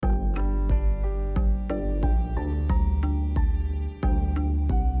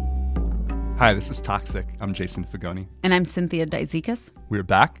Hi, this is Toxic. I'm Jason Fagoni. And I'm Cynthia Dizikis. We're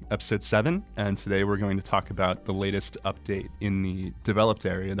back, episode 7, and today we're going to talk about the latest update in the developed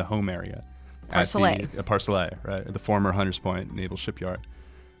area, the home area. Parcel A. Parcel A, right? The former Hunters Point Naval Shipyard.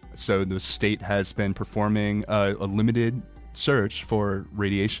 So the state has been performing a limited search for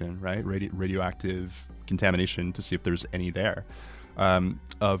radiation, right? Radioactive contamination to see if there's any there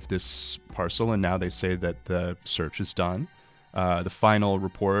of this parcel, and now they say that the search is done. The final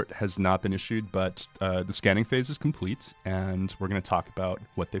report has not been issued, but the scanning phase is complete, and we're going to talk about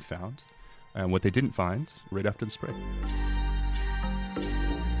what they found and what they didn't find right after this break.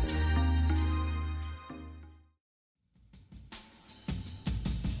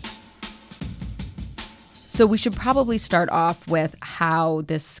 So we should probably start off with how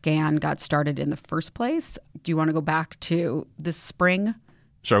this scan got started in the first place. Do you want to go back to this spring?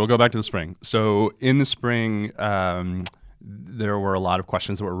 Sure, we'll go back to the spring. So in the spring, there were a lot of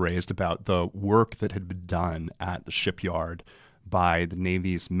questions that were raised about the work that had been done at the shipyard by the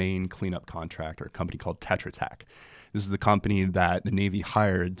Navy's main cleanup contractor, a company called Tetra Tech. This is the company that the Navy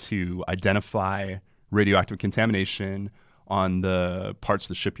hired to identify radioactive contamination on the parts of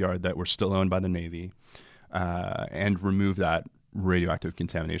the shipyard that were still owned by the Navy and remove that radioactive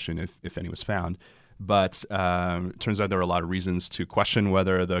contamination if any was found. But it turns out there were a lot of reasons to question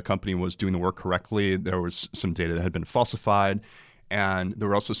whether the company was doing the work correctly. There was some data that had been falsified. And there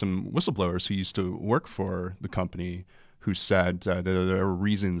were also some whistleblowers who used to work for the company who said that there were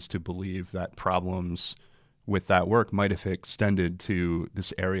reasons to believe that problems with that work might have extended to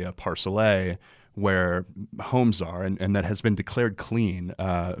this area, Parcel A, where homes are, and that has been declared clean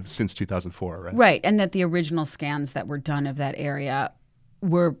since 2004, right? Right, and that the original scans that were done of that area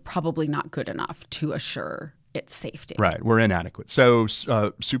were probably not good enough to assure its safety. Right, were inadequate. So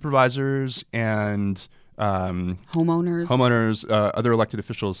supervisors and homeowners, other elected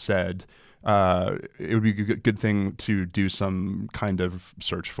officials said it would be a good thing to do some kind of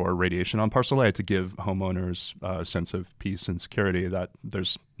search for radiation on Parcel A to give homeowners a sense of peace and security that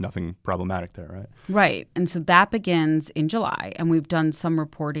there's nothing problematic there, right? Right. And so that begins in July. And we've done some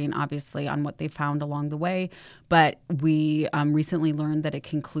reporting, obviously, on what they found along the way. But we recently learned that it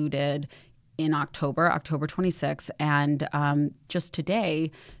concluded in October 26th. And just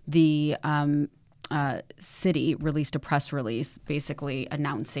today, the city released a press release basically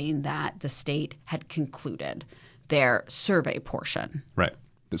announcing that the state had concluded their survey portion. Right.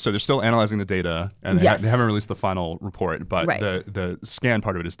 So they're still analyzing the data, and they haven't released the final report, but the scan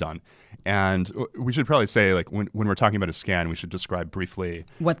part of it is done. And we should probably say, like, when we're talking about a scan, we should describe briefly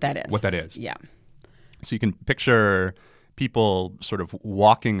what that is. Yeah. So you can picture people sort of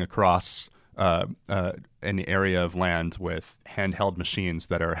walking across an area of land with handheld machines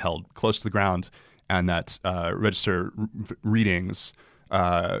that are held close to the ground and that register readings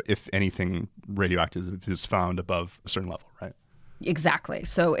if anything radioactive is found above a certain level, right? Exactly.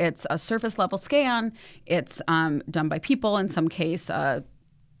 So it's a surface level scan. It's done by people, in some case,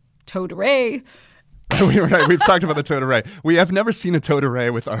 towed array. We've talked about the towed array. We have never seen a towed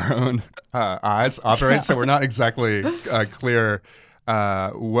array with our own eyes operate, so we're not exactly clear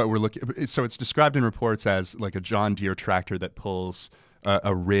what we're looking. So it's described in reports as like a John Deere tractor that pulls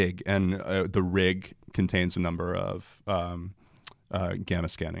a rig, and the rig contains a number of gamma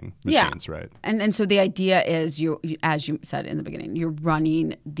scanning machines, right? And so the idea is, you, as you said in the beginning, you're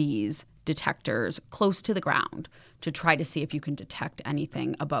running these detectors close to the ground to try to see if you can detect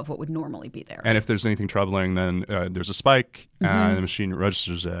anything above what would normally be there. And if there's anything troubling, then there's a spike, and the machine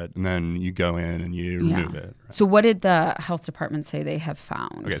registers it, and then you go in and you remove it. Right? So what did the health department say they have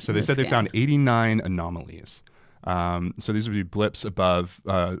found? Okay, so they said they found 89 anomalies. So these would be blips above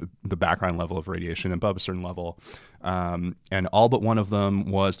the background level of radiation, above a certain level. And all but one of them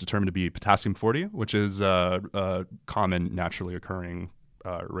was determined to be potassium-40, which is a common naturally occurring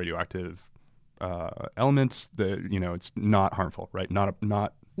radioactive element that, it's not harmful, right?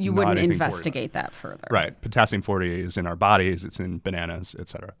 You wouldn't investigate that further. Right. Potassium-40 is in our bodies, it's in bananas, et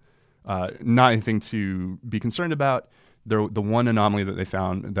cetera. Not anything to be concerned about. The one anomaly that they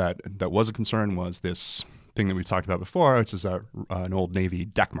found that was a concern was this thing that we talked about before, which is an old Navy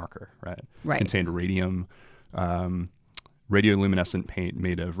deck marker, right? Right. Contained radium, radioluminescent paint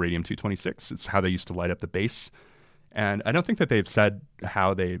made of radium-226. It's how they used to light up the base. And I don't think that they've said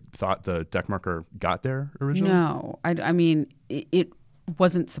how they thought the deck marker got there originally. No, I mean, it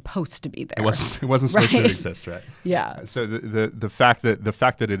wasn't supposed to be there. It wasn't supposed to exist, right? Yeah. So the fact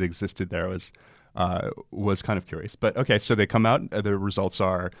that it existed there was kind of curious. But okay, so they come out. The results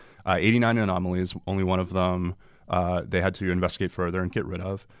are 89 anomalies. Only one of them they had to investigate further and get rid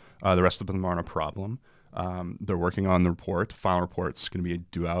of. The rest of them aren't a problem. They're working on the report. Final report's going to be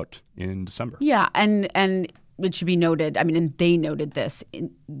due out in December. Yeah, and it should be noted, and they noted this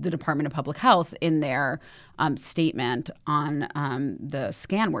in the Department of Public Health in their statement on the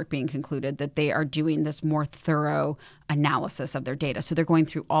scan work being concluded, that they are doing this more thorough analysis of their data. So they're going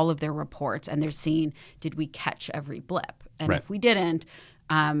through all of their reports and they're seeing, did we catch every blip? And Right. if we didn't,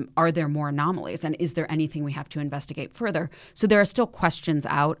 are there more anomalies? And is there anything we have to investigate further? So there are still questions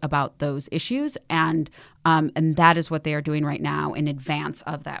out about those issues. And that is what they are doing right now in advance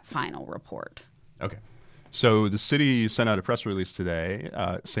of that final report. Okay. So the city sent out a press release today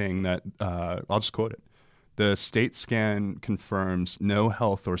saying that, I'll just quote it, the state scan confirms no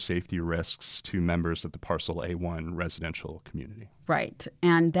health or safety risks to members of the Parcel A1 residential community. Right.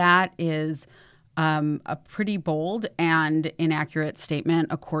 And that is a pretty bold and inaccurate statement,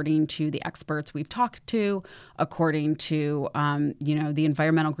 according to the experts we've talked to, according to the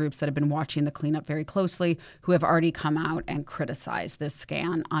environmental groups that have been watching the cleanup very closely, who have already come out and criticized this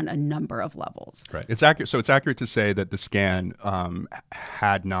scan on a number of levels. Right. It's accurate. So it's accurate to say that the scan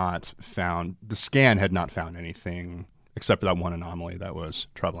had not found anything except for that one anomaly that was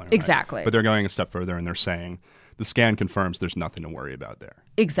troubling. Right? Exactly. But they're going a step further and they're saying the scan confirms there's nothing to worry about there.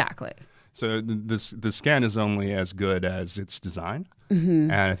 Exactly. So the scan is only as good as its design.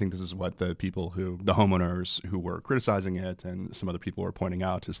 Mm-hmm. And I think this is what the homeowners who were criticizing it and some other people were pointing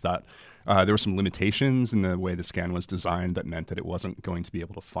out, is that there were some limitations in the way the scan was designed that meant that it wasn't going to be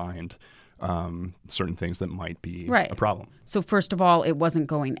able to find certain things that might be a problem. So first of all, it wasn't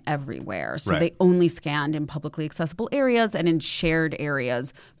going everywhere. So Right. they only scanned in publicly accessible areas and in shared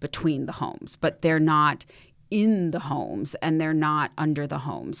areas between the homes, but they're not in the homes and they're not under the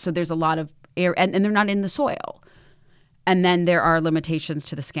homes. So there's a lot of air, and they're not in the soil. And then there are limitations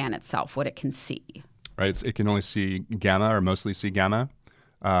to the scan itself, what it can see. Right. It can only see gamma, or mostly see gamma,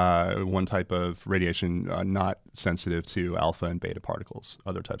 one type of radiation not sensitive to alpha and beta particles,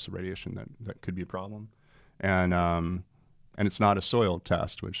 other types of radiation that could be a problem. And it's not a soil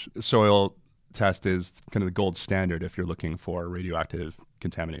test, which soil test is kind of the gold standard if you're looking for radioactive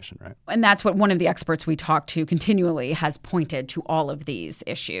contamination, right? And that's what one of the experts we talked to continually has pointed to, all of these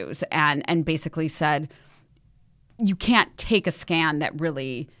issues, and basically said, you can't take a scan that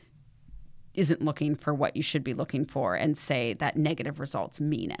really isn't looking for what you should be looking for and say that negative results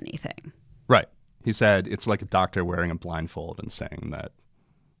mean anything. Right. He said it's like a doctor wearing a blindfold and saying that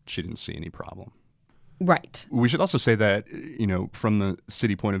she didn't see any problem. Right. We should also say that, from the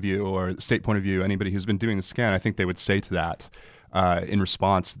city point of view or the state point of view, anybody who's been doing the scan, I think they would say to that in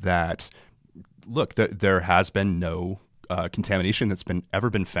response that, look, there has been no contamination that's ever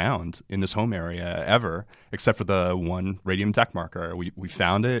been found in this home area ever, except for the one radium deck marker. We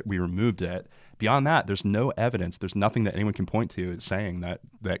found it, we removed it. Beyond that, there's no evidence. There's nothing that anyone can point to saying that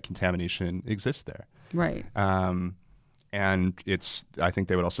contamination exists there. Right. And I think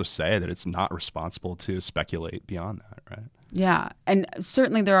they would also say that it's not responsible to speculate beyond that, right? Yeah. And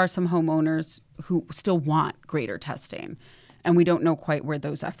certainly there are some homeowners who still want greater testing, and we don't know quite where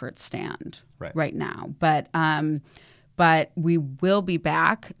those efforts stand right now. But we will be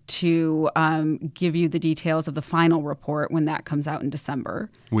back to give you the details of the final report when that comes out in December.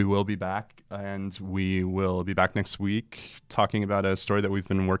 We will be back, and we will be back next week talking about a story that we've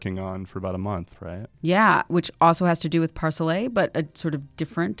been working on for about a month, right? Yeah, which also has to do with Parcel A, but a sort of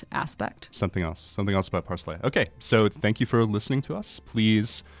different aspect. Something else about Parcel A. Okay, so thank you for listening to us.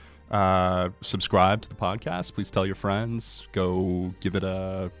 Please subscribe to the podcast. Please tell your friends. Go give it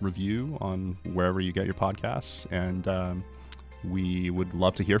a review on wherever you get your podcasts. And we would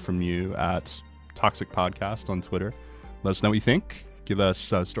love to hear from you at Toxic Podcast on Twitter. Let us know what you think. Give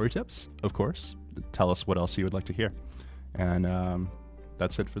us story tips, of course. Tell us what else you would like to hear. And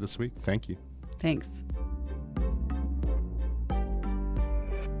that's it for this week. Thank you. Thanks.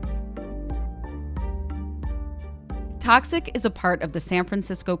 Toxic is a part of the San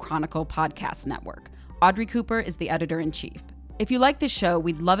Francisco Chronicle podcast network. Audrey Cooper is the editor-in-chief. If you like this show,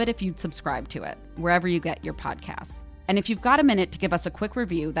 we'd love it if you'd subscribe to it, wherever you get your podcasts. And if you've got a minute to give us a quick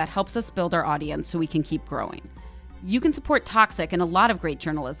review, that helps us build our audience so we can keep growing. You can support Toxic and a lot of great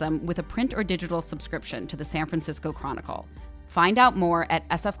journalism with a print or digital subscription to the San Francisco Chronicle. Find out more at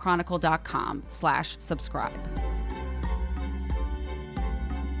sfchronicle.com/subscribe.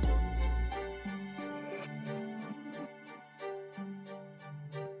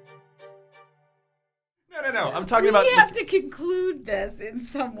 No. I'm talking about. We have to conclude this in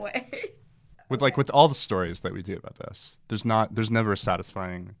some way. With all the stories that we do about this, there's never a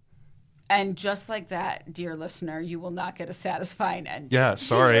satisfying. And just like that, dear listener, you will not get a satisfying ending. Yeah,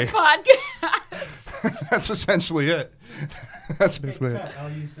 sorry. To your podcast. That's essentially it. That's basically it.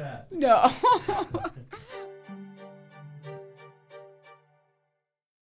 I'll use that. No.